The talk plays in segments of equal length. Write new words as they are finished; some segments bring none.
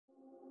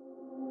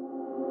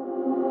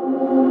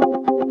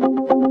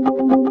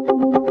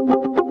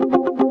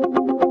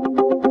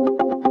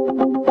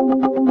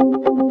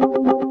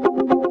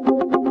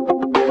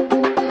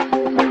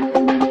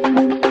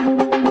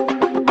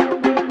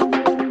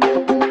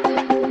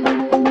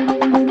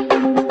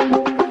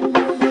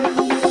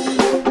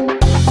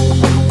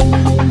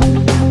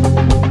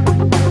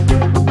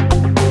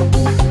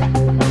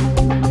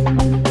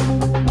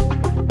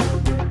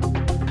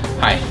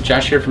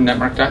Josh here from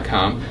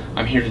netmark.com.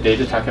 I'm here today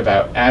to talk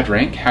about ad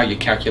rank, how you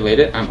calculate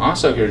it. I'm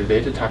also here today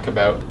to talk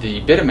about the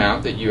bid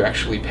amount that you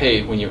actually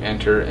pay when you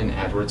enter an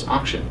AdWords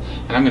auction.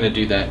 And I'm going to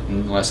do that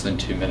in less than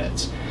 2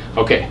 minutes.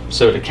 Okay,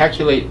 so to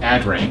calculate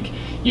ad rank,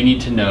 you need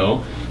to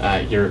know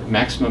your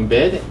maximum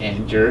bid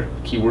and your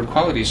keyword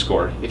quality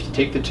score. If you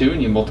take the two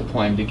and you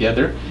multiply them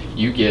together,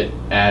 you get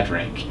ad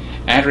rank.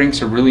 Ad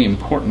rank's a really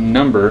important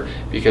number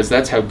because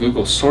that's how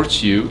Google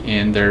sorts you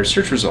in their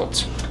search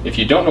results. If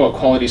you don't know what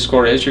quality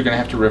score is, you're going to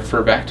have to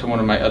refer back to one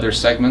of my other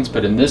segments,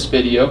 but in this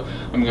video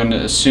I'm going to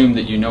assume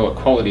that you know what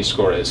quality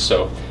score is.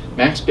 So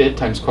max bid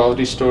times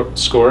quality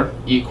score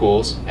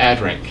equals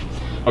ad rank.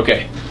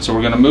 Okay, so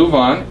we're going to move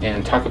on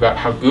and talk about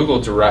how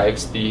Google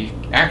derives the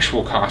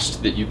actual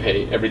cost that you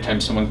pay every time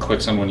someone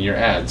clicks on one of your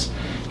ads.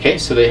 Okay,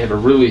 so they have a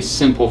really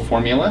simple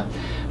formula.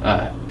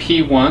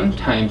 P1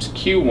 times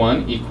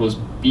Q1 equals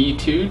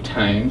B2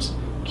 times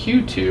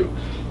Q2.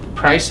 The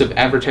price of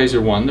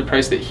advertiser 1, the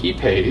price that he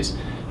pays,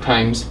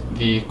 times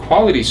the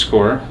quality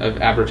score of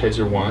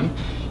advertiser 1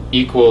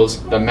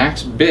 equals the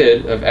max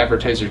bid of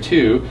advertiser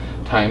 2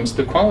 times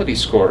the quality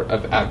score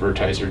of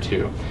advertiser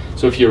 2.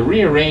 So if you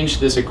rearrange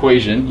this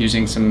equation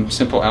using some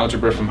simple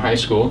algebra from high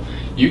school,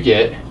 you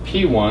get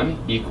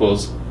P1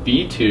 equals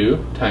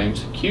B2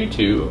 times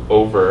Q2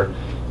 over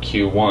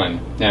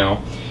Q1.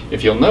 Now,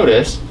 if you'll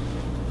notice,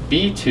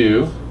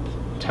 B2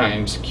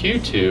 times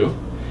Q2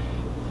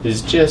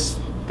 is just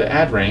the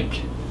ad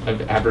rank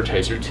of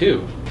advertiser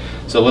 2.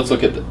 So let's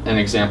look at an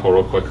example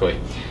real quickly.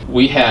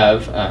 We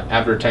have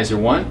advertiser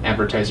 1,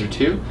 advertiser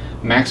 2.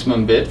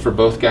 Maximum bid for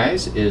both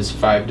guys is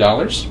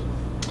 $5.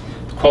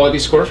 The quality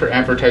score for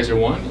advertiser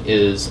 1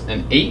 is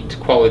an 8.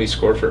 Quality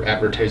score for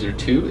advertiser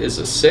 2 is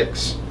a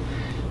 6.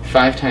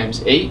 5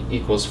 times 8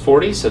 equals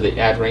 40, so the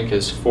ad rank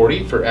is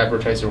 40 for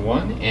advertiser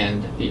 1,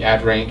 and the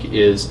ad rank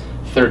is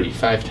 30.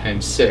 5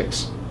 times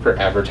 6 for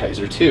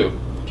advertiser 2.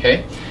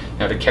 Okay?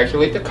 Now to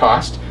calculate the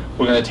cost,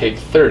 we're going to take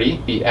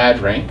 30, the ad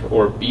rank,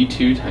 or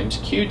B2 times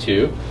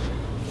Q2,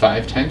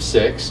 5 times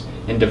 6,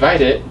 and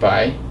divide it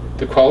by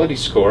the quality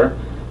score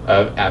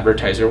of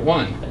advertiser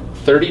 1.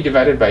 30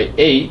 divided by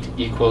 8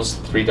 equals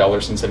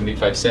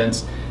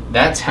 $3.75.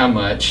 That's how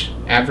much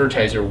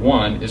advertiser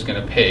 1 is going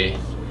to pay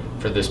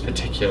for this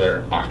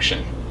particular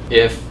auction.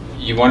 If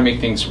you want to make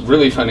things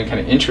really fun and kind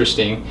of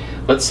interesting,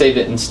 let's say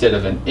that instead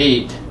of an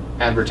 8,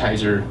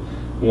 advertiser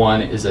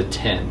 1 is a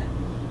 10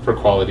 for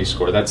quality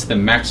score. That's the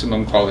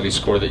maximum quality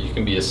score that you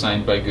can be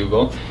assigned by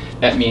Google.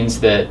 That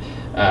means that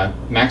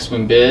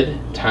maximum bid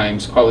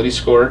times quality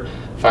score,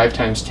 5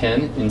 times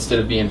 10, instead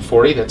of being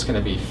 40, that's going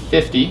to be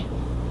 50.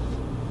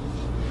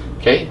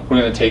 Okay, we're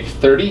going to take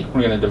 30,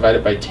 we're going to divide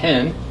it by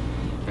 10,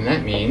 and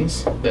that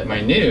means that my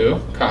new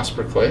cost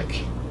per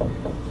click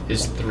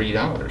is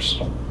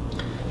 $3.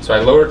 So I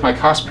lowered my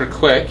cost per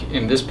click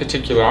in this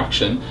particular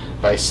auction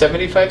by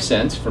 75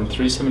 cents from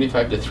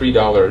 $3.75 to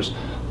 $3,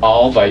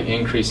 all by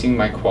increasing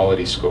my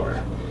quality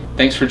score.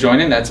 Thanks for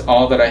joining. That's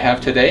all that I have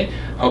today.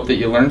 Hope that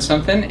you learned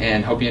something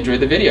and hope you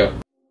enjoyed the video.